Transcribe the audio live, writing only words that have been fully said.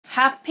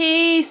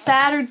Happy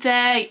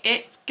Saturday,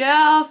 it's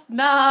girls'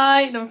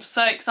 night and I'm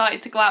so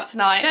excited to go out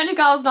tonight. I don't do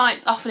girls'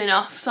 nights often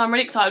enough, so I'm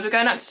really excited. We're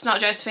going out to St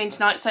Josephine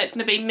tonight, so it's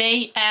going to be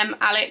me,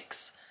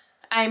 Alex,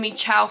 Amy,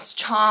 Chels,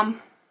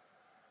 Charm.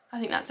 I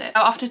think that's it.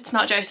 Off to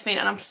St Josephine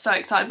and I'm so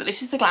excited, but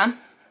this is the glam.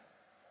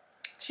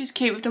 She's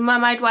cute, we've done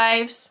mermaid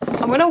waves.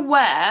 I'm going to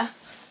wear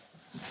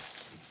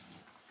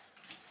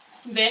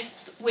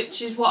this,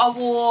 which is what I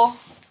wore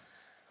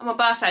on my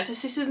birthday. So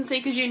Sisters and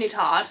Seekers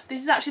Unitard.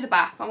 This is actually the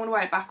back, but I'm going to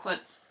wear it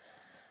backwards.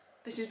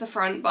 This is the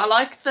front, but I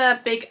like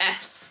the big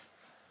S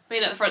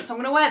being at the front, so I'm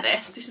going to wear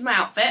this. This is my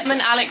outfit. Em and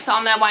Alex are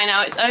on their way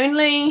now. It's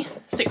only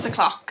 6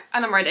 o'clock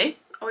and I'm ready.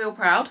 Are we all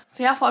proud?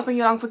 So yeah, I thought I'd bring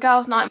you along for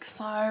girls' night,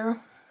 so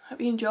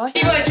hope you enjoy.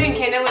 You weren't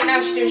drinking, and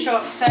now she's doing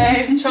shots, so...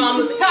 Charm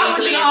was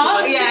easily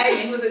hard. Yeah,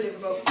 it wasn't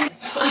difficult. No.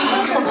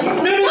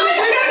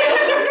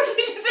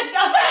 She just said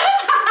no.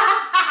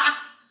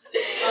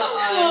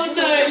 Oh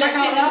no, let's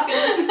see this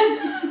good.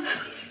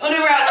 Oh no,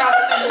 we're out. I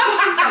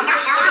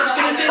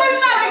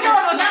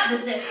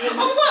was like,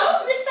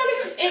 oh, zip fairly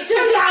good. It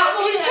took out,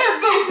 well, it took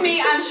both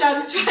me and Sean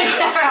to try and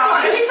get her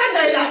out. At least I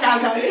know that now,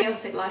 guys.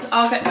 Chaotic life.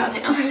 I'll get down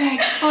here. Oh, my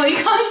legs. Oh, you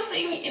can't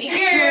see me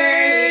anymore.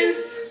 Cheers!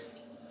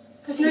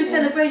 There's no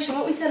celebration.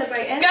 What are we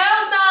celebrating?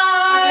 Girls'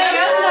 night! Okay,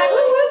 girls' night.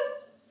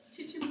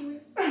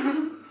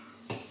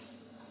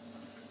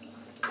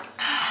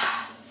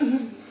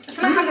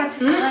 I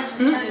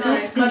feel like I'm going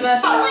to my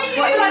birthday.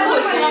 What's that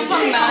voice in my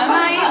phone,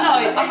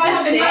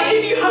 man?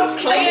 Imagine you have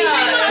to clear.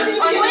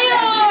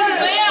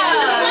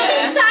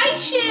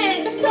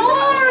 Conversation! No!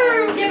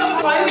 Yeah,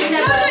 but why would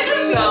never?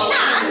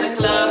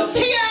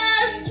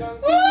 Cheers!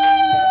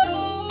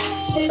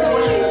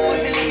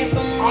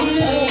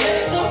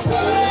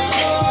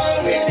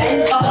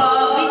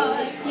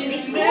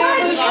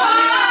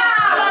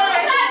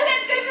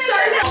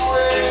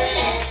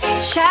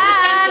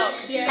 Shan!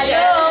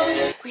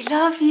 Hello! We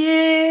love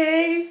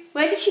you!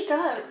 Where did she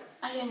go?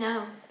 I don't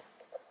know.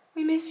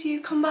 We miss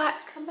you. Come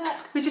back. Come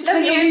back. We just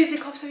turned the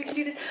music off so we can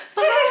do this.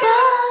 Bye!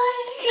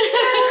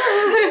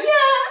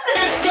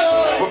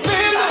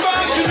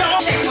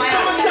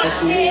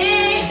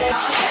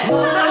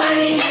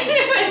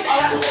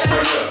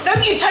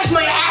 Don't you touch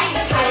my ass!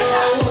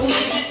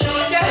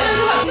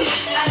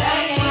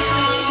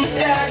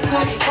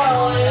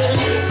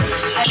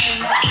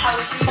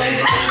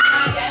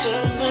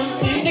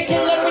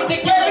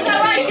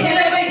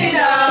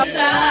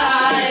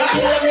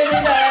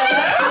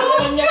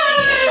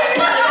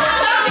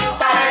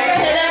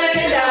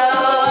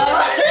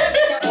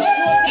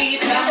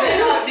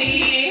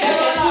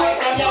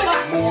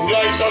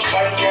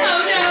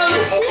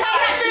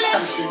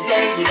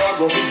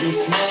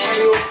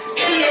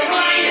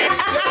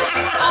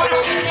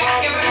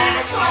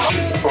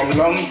 From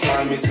long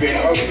time it's been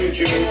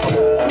overdue.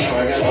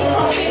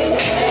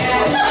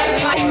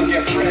 Can't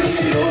get friends,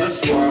 you know the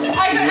swap. I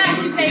don't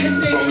actually say the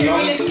food.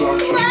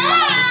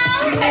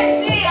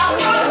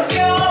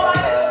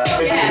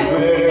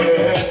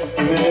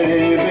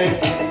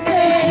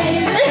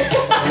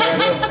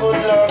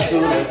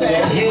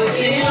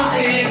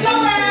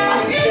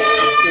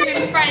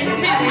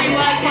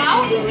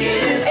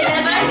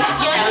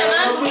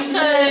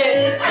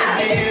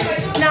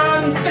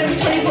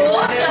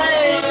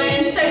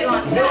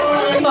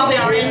 Bobby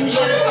Orange. I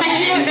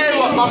don't know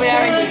what Bobby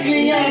Orange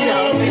is. I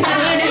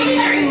don't know who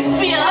drinks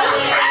beer.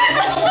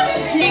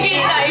 You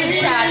get that in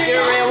chat, you're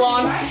a real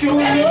one.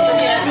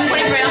 Yeah,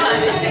 23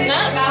 person.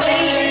 No?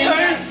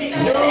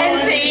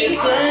 NC.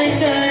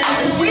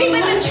 We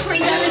win the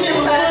trio in the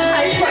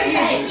first place. What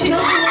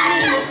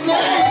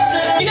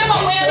you know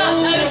what, we're not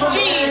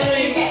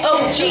OGs.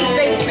 OGs,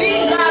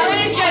 baby.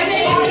 We're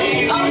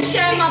joking. I'll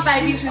share my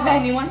babies with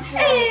anyone.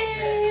 Hey.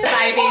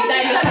 Babies,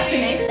 they look after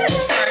me.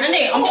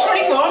 I'm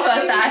 24 on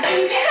first day.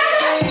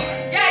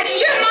 Yeah,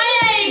 you're my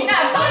age.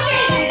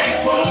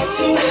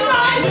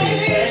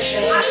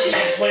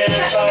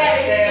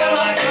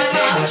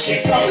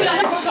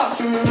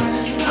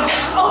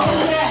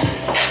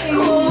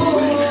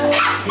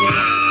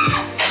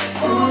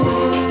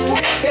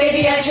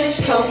 Baby, I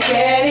just don't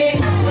get it.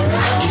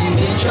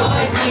 You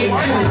enjoy you.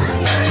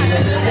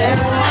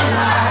 Everyone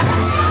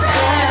likes.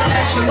 Yeah,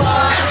 that's your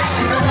one.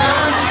 Stick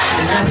around,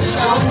 and I just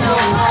don't know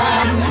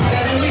why.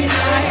 Every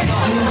night.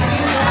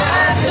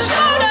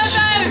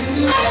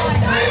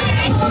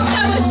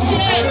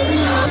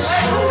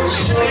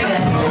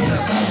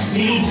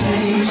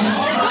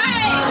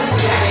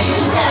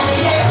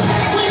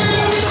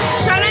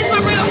 Shannon's my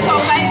real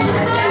soulmate.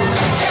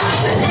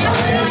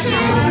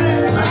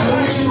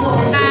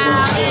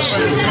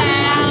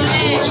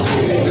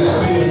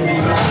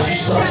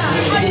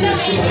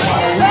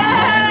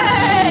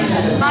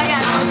 I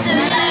got to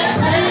the left,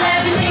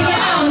 everything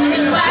on the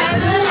right to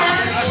the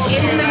left.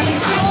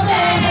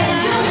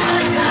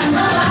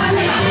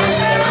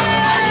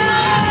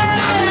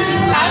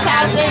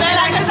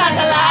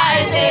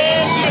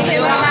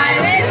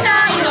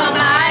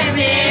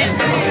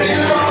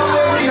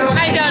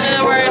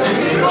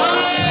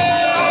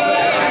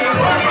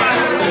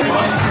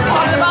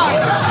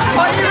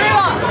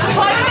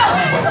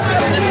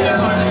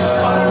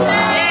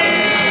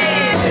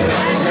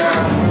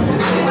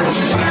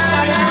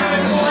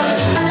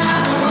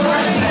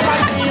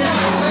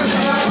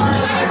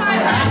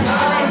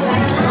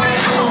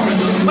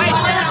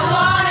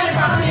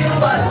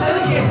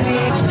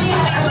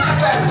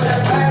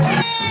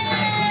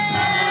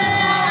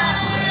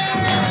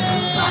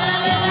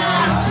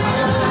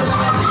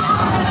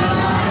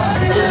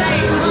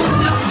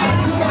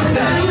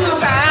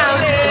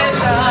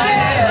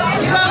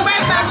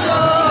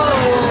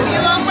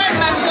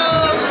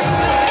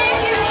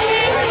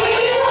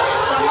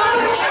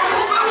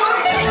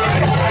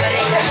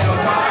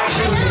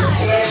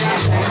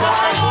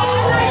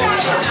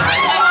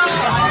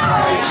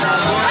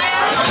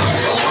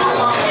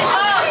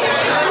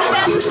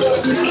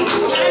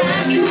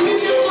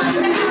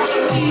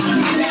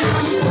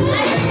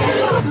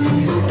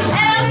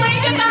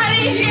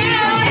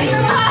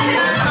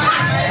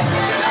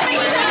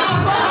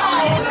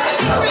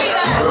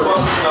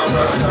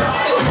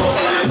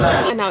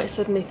 it's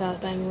suddenly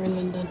Thursday and we're in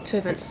London.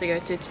 2 events to go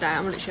to today.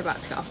 I'm literally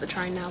about to get off the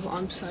train now, but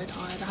I'm so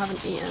tired. I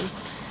haven't eaten.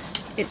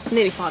 It's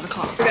nearly 5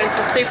 o'clock. We're going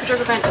to a Superdrug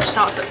event which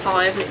starts at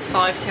 5 and it's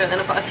 5 to, and then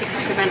I've got a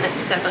TikTok event at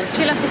 7.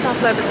 She left myself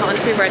a load of time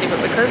to be ready,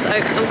 but because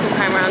Oak's uncle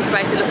came around to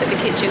basically look at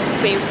the kitchen,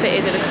 it's being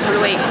fitted in a couple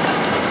of weeks,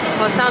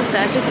 I was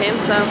downstairs with him,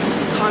 so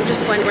time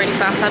just went really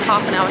fast. I had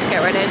half an hour to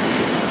get ready.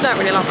 Don't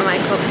really like my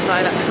makeup, so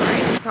that's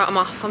great. Right, I'm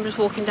off. I'm just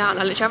walking down.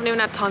 I literally haven't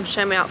even had time to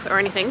show my outfit or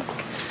anything.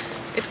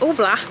 It's all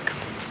black.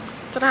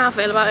 Don't know how I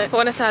feel about it. But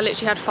when I say I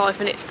literally had 5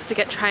 minutes to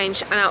get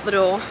changed and out the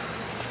door,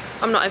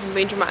 I'm not even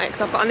being dramatic,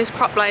 because I've got on this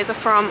crop blazer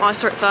from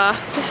Isa at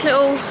First, this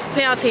little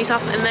PRT top,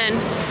 and then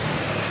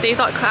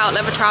these like cut out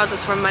leather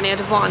trousers from Mania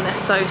Divine. They're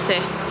so sick.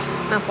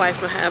 And I've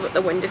waved my hair, but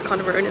the wind is kind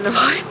of ruining the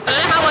vibe. I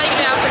don't know how well you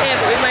can be able to hear,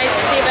 but we've made it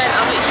to the event.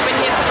 I've literally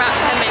been here for about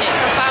 10 minutes.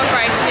 I found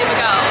Grace and the other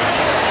girls.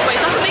 But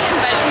it's like a big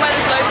convention where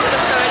there's loads of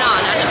stuff going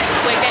on, and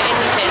we're getting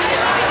the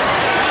piercings.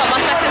 But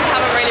my seconds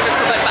haven't really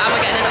recovered, but I'm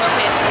getting another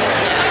piercing.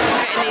 Yeah,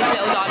 I'm getting these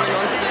little diamond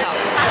ones at the top.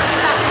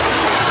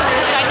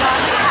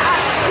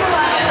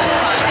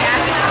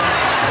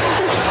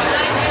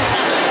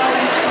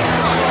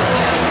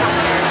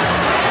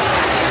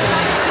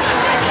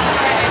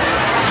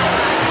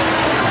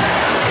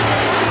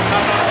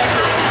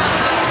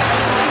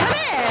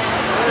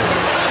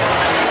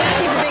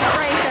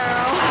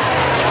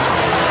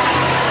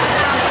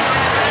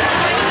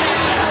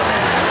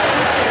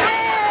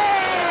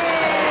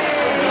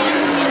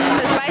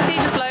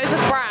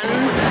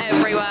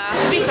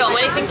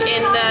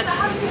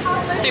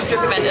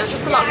 Superdrug event, there's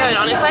just a lot going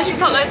on. It's basically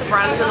just got loads of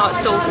brands and like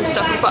stalls and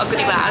stuff. We've got a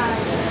goodie bag,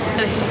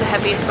 and this is the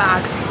heaviest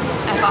bag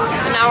ever.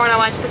 And now we're on our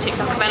way to the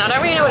TikTok event. I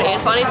don't really know what it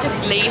is, but I need to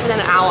leave in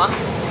an hour,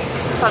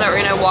 so I don't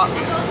really know what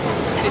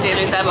the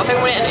deal is there. But I think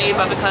we're getting an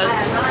Uber because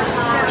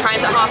the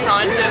train's at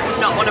 9:30. Do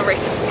not want to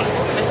risk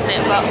missing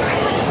it, but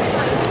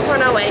we're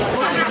on our way.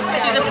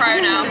 She's a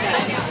pro now.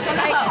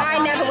 I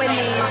never win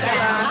these.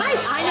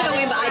 I never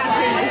win, but I can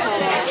win before.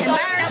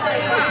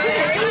 Embarrassing.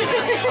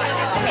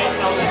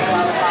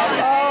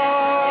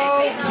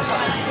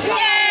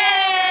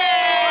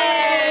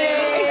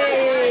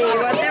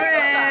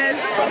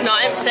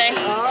 Empty.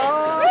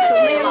 Oh,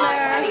 something in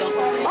there.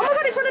 Oh my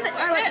god, it's one of the.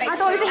 I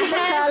thought it was a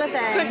heatless curler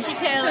thing. Crunchy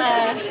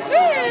curler.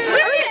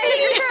 Really? A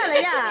heatless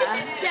curler, yeah.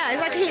 Yeah,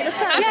 it's like a heatless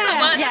curler.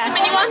 Yeah. The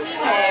mini one?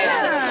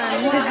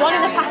 There's one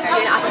in the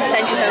packaging I can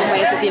send you home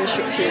with the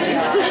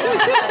instructions.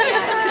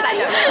 Because I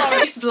don't know.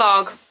 This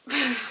vlog,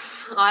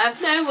 I have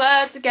no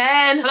words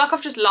again. I feel like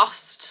I've just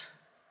lost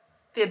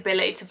the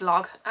ability to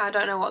vlog. I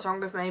don't know what's wrong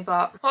with me,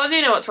 but well, I do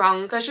know what's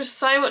wrong. There's just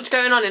so much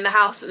going on in the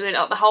house at the minute.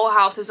 Like, the whole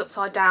house is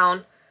upside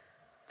down.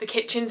 The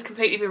kitchen's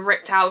completely been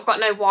ripped out. We've got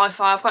no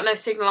Wi-Fi. I've got no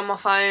signal on my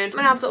phone. I'm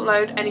not able to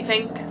upload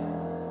anything.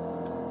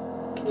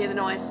 Can you hear the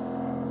noise?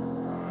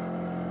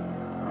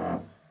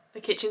 The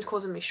kitchen's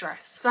causing me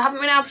stress. So I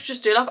haven't been able to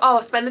just do like, oh,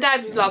 I'll spend the day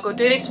with my vlog or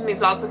do this with my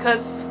vlog,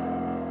 because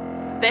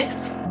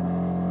this.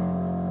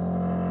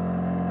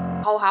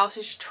 The whole house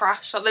is just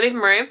trash. Like the living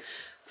room,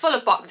 full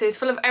of boxes,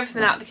 full of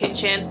everything out of the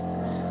kitchen.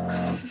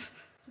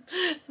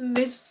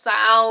 This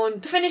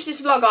sound. To finish this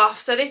vlog off,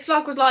 so this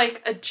vlog was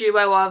like a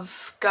duo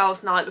of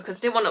girls' night, because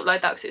I didn't want to upload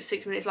that because it's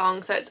 6 minutes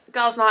long. So it's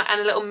girls' night and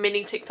a little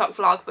mini TikTok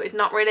vlog, but it's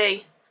not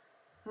really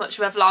much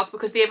of a vlog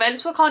because the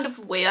events were kind of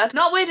weird.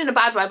 Not weird in a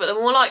bad way, but they're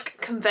more like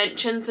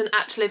conventions than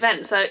actual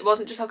events. So it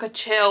wasn't just like a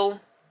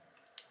chill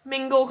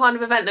mingle kind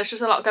of event. There's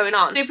just a lot going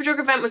on. Superdrug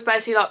event was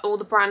basically like all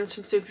the brands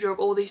from Superdrug,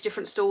 all these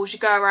different stalls. You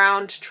go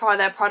around, try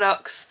their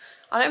products.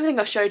 I don't even think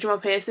I showed you my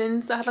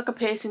piercings. They had like a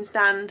piercing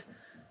stand.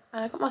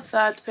 And I got my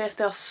thirds pierced.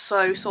 They are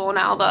so sore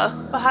now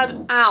though. I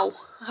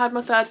had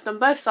my thirds done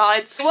both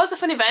sides. It was a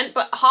fun event,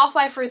 but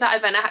halfway through that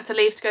event I had to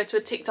leave to go to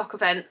a TikTok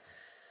event.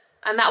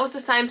 And that was the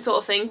same sort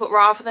of thing, but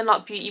rather than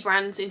like beauty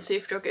brands in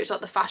Superdrug, it was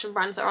like the fashion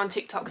brands that are on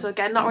TikTok. So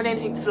again, not really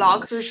anything to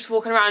vlog. So I was just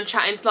walking around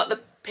chatting to like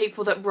the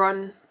people that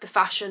run the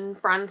fashion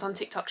brands on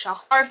TikTok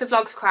shop. Sorry if the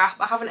vlog's crap.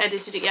 I haven't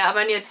edited it yet. I've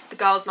only edited the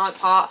girls' night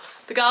part.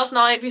 The girls'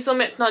 night, if you saw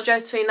me at Not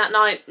Josephine that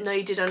night, no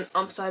you didn't.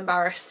 I'm so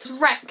embarrassed. I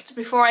was wrecked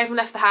before I even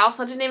left the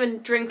house. I didn't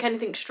even drink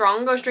anything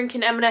strong. I was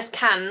drinking M&S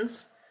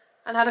cans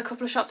and had a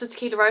couple of shots of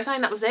tequila rosé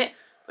and that was it.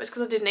 But it's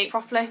because I didn't eat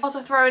properly. Was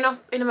I throwing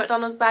up in a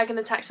McDonald's bag in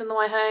the taxi on the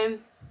way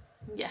home?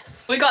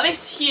 Yes. We got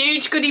this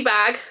huge goodie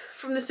bag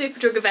from the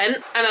Superdrug event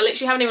and I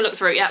literally haven't even looked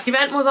through it yet. The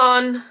event was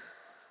on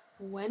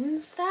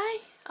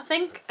Wednesday, I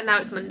think, and now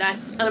it's Monday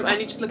and I'm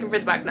only just looking for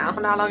the bag now. I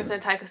wonder how long it's going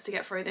to take us to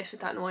get through this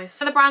with that noise.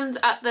 So the brand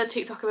at the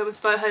TikTok event was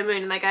Boho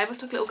Moon and they gave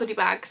us like little goodie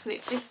bags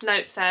and this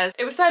note says,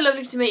 "It was so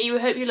lovely to meet you. We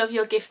hope you love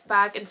your gift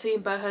bag and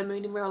seeing Boho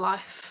Moon in real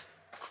life."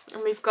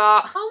 And we've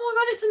got, oh my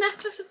god, it's a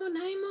necklace with my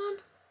name on.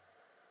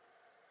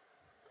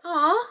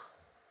 Aww.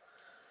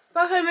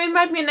 Boho Moon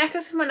made me a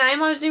necklace with my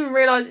name on. I didn't even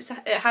realise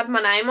it had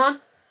my name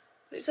on.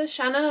 But it says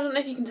Shannon, I don't know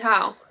if you can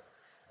tell.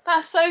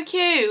 That's so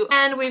cute.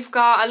 And we've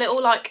got a little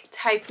like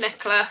tape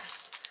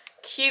necklace.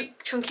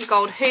 Cute chunky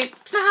gold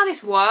hoops. I don't know how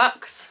this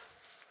works.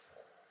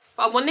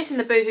 But I won this in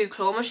the Boohoo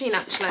claw machine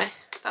actually.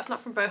 That's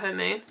not from Boho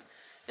Moon.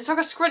 It's like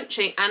a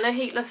scrunchie and a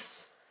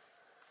heatless.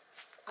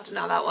 I don't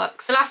know how that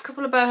works. The last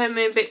couple of Boho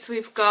Moon bits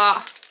we've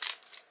got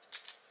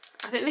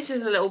I think this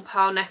is a little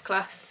pearl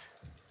necklace.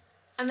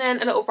 And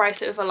then a little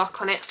bracelet with a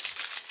lock on it.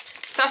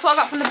 So that's what I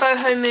got from the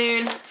Boho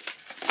Moon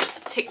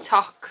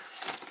TikTok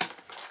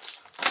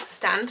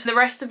stand. The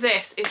rest of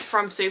this is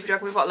from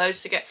Superdrug. We've got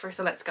loads to get through,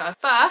 so let's go.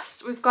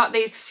 First, we've got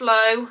these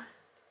Flow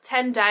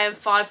 10-day and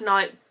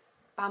 5-night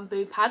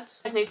bamboo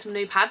pads. I just need some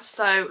new pads,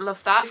 so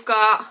love that. We've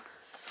got...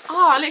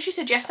 Oh, I literally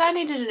said yesterday I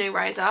needed a new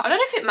razor. I don't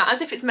know if it matters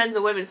if it's men's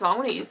or women's, but I'm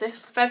going to use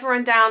this. Feather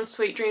and Down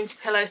Sweet Dreams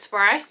Pillow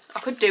Spray. I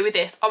could do with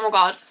this. Oh my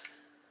god.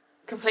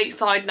 Complete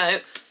side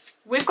note.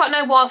 We've got no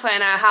Wi-Fi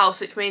in our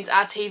house, which means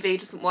our TV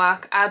doesn't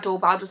work, our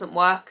doorbell doesn't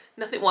work,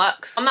 nothing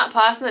works. I'm that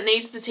person that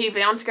needs the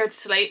TV on to go to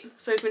sleep,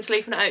 so we've been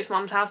sleeping at Oak's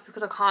mum's house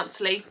because I can't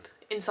sleep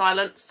in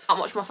silence. I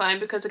can't watch my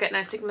phone because I get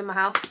no signal in my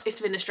house. It's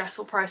been a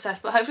stressful process,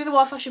 but hopefully the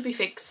Wi-Fi should be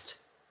fixed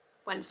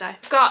Wednesday.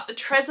 I've got the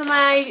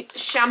Tresemme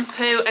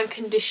shampoo and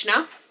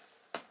conditioner.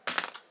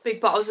 Big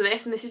bottles of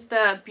this, and this is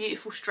the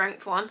Beautiful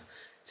Strength one.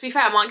 To be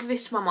fair, I might give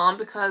this to my mum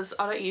because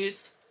I don't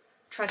use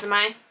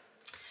Tresemme.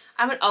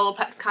 I have an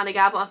Olaplex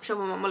Cardigan, but I'm sure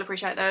my mum will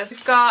appreciate those.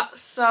 We've got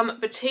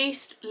some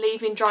Batiste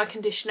Leave-In Dry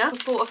Conditioner.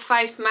 I've bought a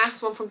face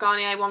mask, one from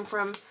Garnier, one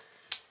from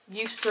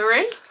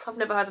Eucerin. I've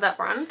never heard of that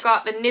brand.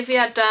 Got the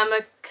Nivea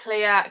Derma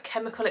Clear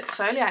Chemical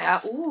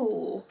Exfoliator.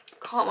 Ooh,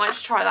 can't wait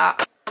to try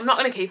that. I'm not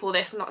going to keep all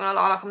this, I'm not going to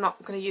lie, like I'm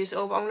not going to use it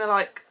all, but I'm going to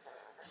like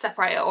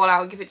separate it all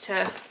out and give it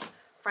to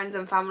friends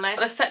and family.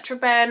 The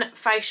Cetraben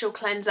Facial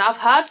Cleanser. I've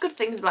heard good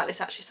things about this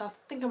actually, so I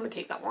think I'm going to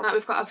keep that one. Now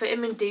we've got a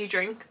vitamin D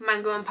drink,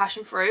 mango and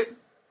passion fruit.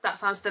 That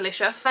sounds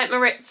delicious. St.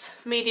 Moritz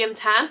Medium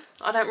Tan.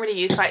 I don't really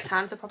use fake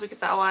tan, so I'll probably give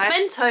that away.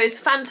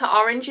 Mentos Fanta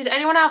Orange. Did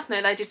anyone else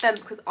know they did them?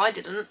 Because I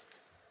didn't.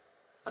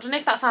 I don't know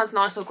if that sounds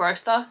nice or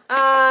gross though.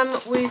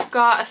 We've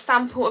got a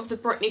sample of the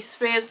Britney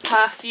Spears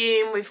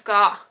perfume. We've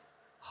got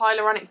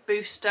Hyaluronic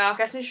Booster. I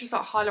guess this is just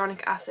like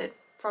hyaluronic acid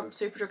from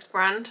Superdrug's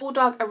brand.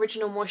 Bulldog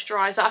Original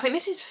Moisturiser. I think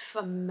this is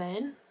for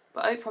men,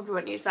 but Oak probably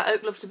won't use that.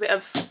 Oak loves a bit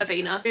of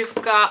Avena. We've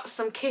got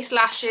some Kiss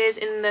lashes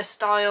in the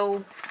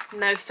style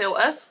No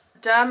Filters.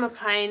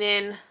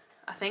 Dermaplaning,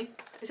 I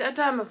think. Is it a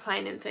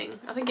dermaplaning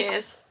thing? I think it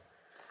is.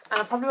 And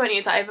I probably won't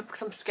use that over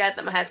because I'm scared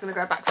that my hair's going to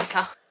grow back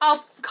quicker.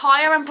 Oh,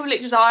 Kaya and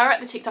Public Desire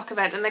at the TikTok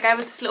event, and they gave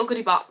us this little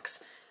goodie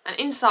box. And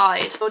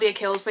inside, Claudia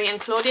Kilsby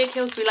and Claudia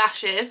Kilsby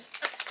lashes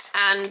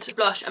and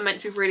blush are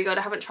meant to be really good.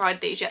 I haven't tried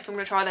these yet, so I'm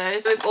going to try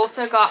those. We've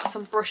also got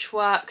some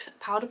Brushworks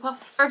powder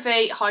puffs.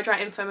 CeraVe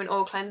Hydrating Foam and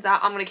Oil Cleanser.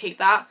 I'm going to keep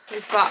that.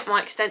 We've got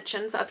my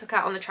extensions that I took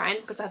out on the train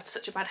because I had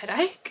such a bad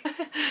headache.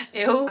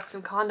 Ew. Got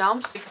some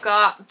condoms. We've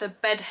got the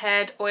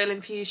Bedhead Oil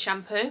Infused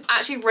Shampoo. I'm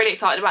actually really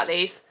excited about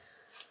these.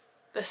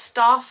 The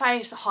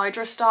Starface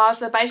Hydra Stars.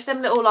 They're basically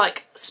them little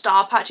like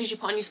star patches you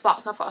put on your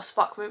spots, and I've got a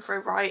spot coming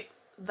through right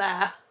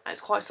there.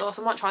 It's quite sauce.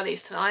 I might try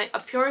these tonight.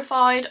 A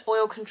Purified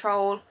Oil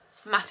Control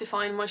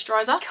Mattifying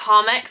Moisturiser.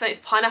 Carmex, and it's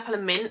pineapple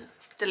and mint.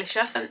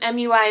 Delicious. An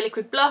MUA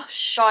liquid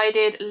blush.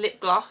 Guided lip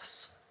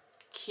gloss.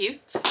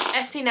 Cute.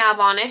 Essie nail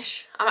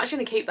varnish. I'm actually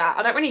going to keep that.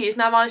 I don't really use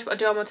nail varnish, but I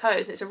do on my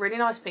toes, and it's a really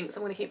nice pink, so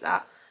I'm going to keep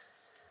that.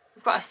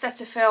 We've got a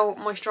Cetaphil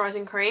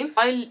moisturising cream.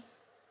 I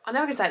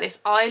never can say this.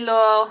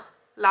 Eyelure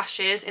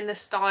lashes in the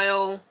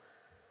style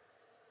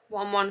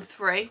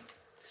 113.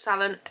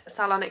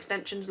 Salon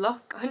Extensions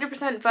look.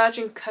 100%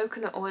 virgin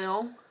coconut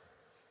oil.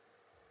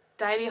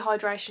 Daily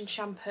hydration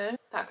shampoo.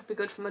 That could be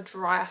good for my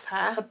dry ass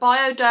hair. The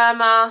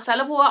Bioderma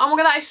Cellar Water. Oh my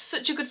god, that is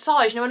such a good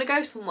size. You know when I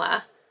go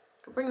somewhere?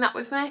 I can bring that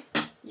with me.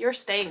 You're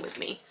staying with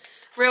me.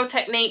 Real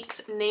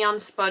Techniques Neon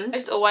Sponge. I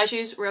used to always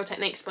use Real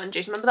Techniques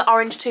sponges. Remember the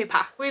orange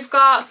 2-pack? We've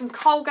got some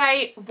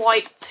Colgate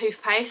white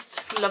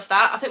toothpaste. Love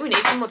that. I think we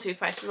need some more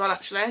toothpaste as well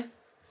actually.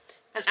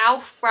 An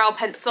e.l.f. brow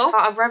pencil.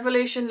 Got a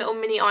Revolution little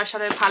mini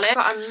eyeshadow palette.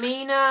 Got a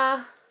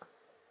Mina.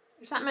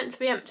 Is that meant to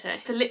be empty?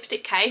 It's a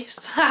lipstick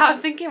case. I was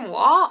thinking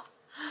what?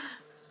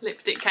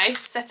 Lipstick case.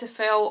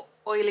 Cetaphil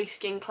Oily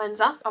Skin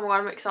Cleanser. Oh my god,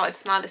 I'm excited to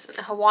smell this.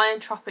 Hawaiian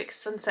Tropics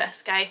Sunset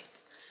Escape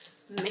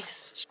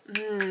Mist.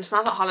 Smells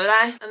like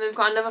holiday. And then we've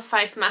got another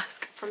face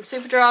mask from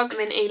Superdrug.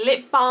 Vitamin E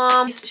Lip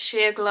Balm.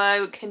 Sheer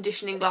Glow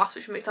Conditioning Gloss,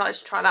 which I'm excited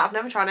to try that. I've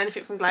never tried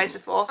anything from Glaze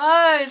before.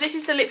 Oh, this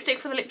is the lipstick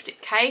for the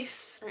lipstick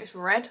case. It's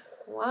red.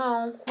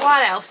 Wow.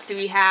 What else do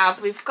we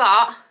have? We've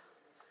got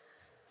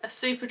a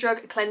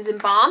Superdrug Cleansing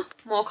Balm.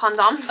 More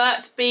condoms.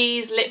 Burt's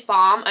Bees Lip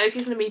Balm.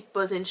 Oakie's going to be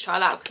buzzing to try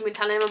that because I've been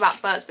telling him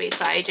about Burt's Bees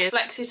for ages.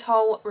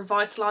 Flexitol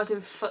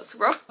Revitalising Foot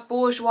Scrub.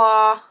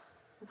 Bourjois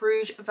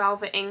Rouge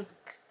Velvet Ink.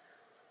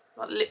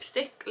 Like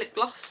lipstick, lip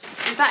gloss.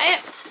 Is that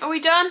it? Are we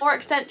done? More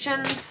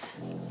extensions.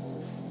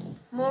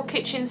 More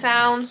kitchen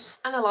sounds.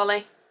 And a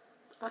lolly.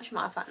 I actually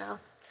might have that now.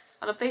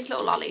 I love these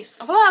little lollies.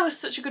 I feel like that was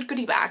such a good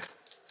goodie bag.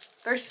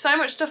 There's so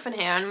much stuff in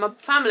here and my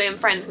family and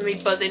friends are going to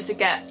be buzzing to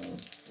get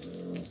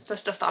the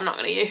stuff that I'm not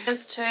going to use.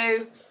 Here's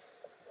to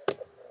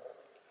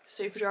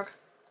Superdrug.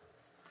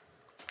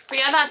 But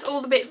yeah, that's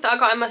all the bits that I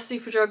got in my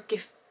Superdrug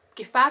gift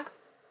bag.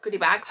 Goodie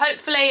bag.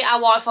 Hopefully our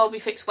Wi-Fi will be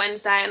fixed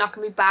Wednesday and I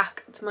can be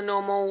back to my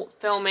normal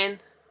filming,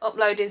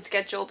 uploading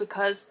schedule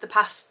because the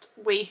past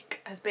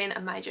week has been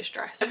a major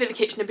stress. Hopefully the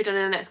kitchen will be done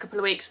in the next couple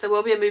of weeks. There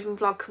will be a moving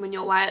vlog coming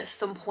your way at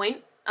some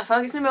point. I feel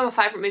like it's going to be my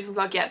favourite movie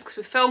vlog yet because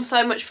we've filmed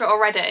so much for it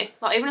already.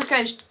 Like even us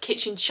going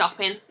kitchen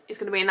shopping is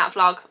going to be in that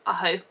vlog, I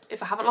hope,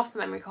 if I haven't lost the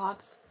memory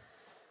cards.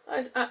 That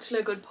is actually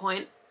a good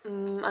point.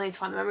 I need to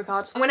find the memory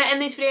cards. I'm going to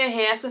end this video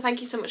here, so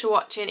thank you so much for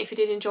watching. If you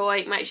did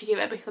enjoy, make sure you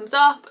give it a big thumbs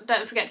up.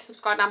 Don't forget to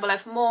subscribe down below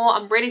for more.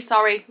 I'm really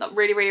sorry, like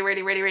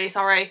really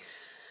sorry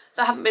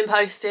that I haven't been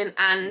posting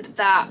and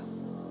that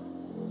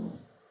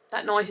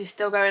noise is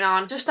still going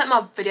on. Just that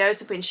my videos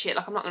have been shit.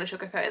 Like I'm not going to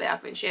sugarcoat it, they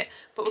have been shit.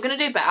 But we're going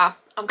to do better.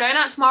 I'm going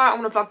out tomorrow, I'm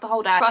going to vlog the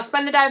whole day. But I'll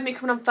spend the day with me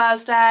coming on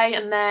Thursday,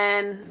 and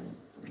then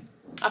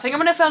I think I'm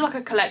going to film like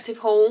a collective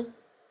haul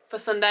for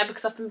Sunday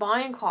because I've been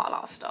buying quite a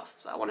lot of stuff,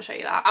 so I want to show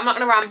you that. I'm not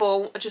going to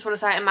ramble. I just want to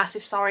say a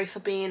massive sorry for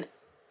being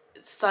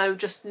so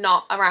just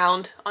not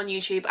around on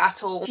YouTube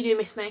at all. If you do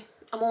miss me,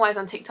 I'm always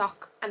on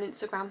TikTok and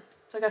Instagram,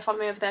 so go follow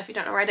me over there if you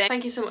don't already.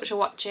 Thank you so much for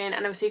watching,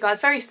 and I will see you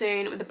guys very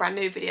soon with a brand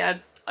new video.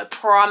 I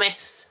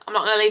promise. I'm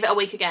not going to leave it a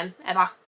week again, ever.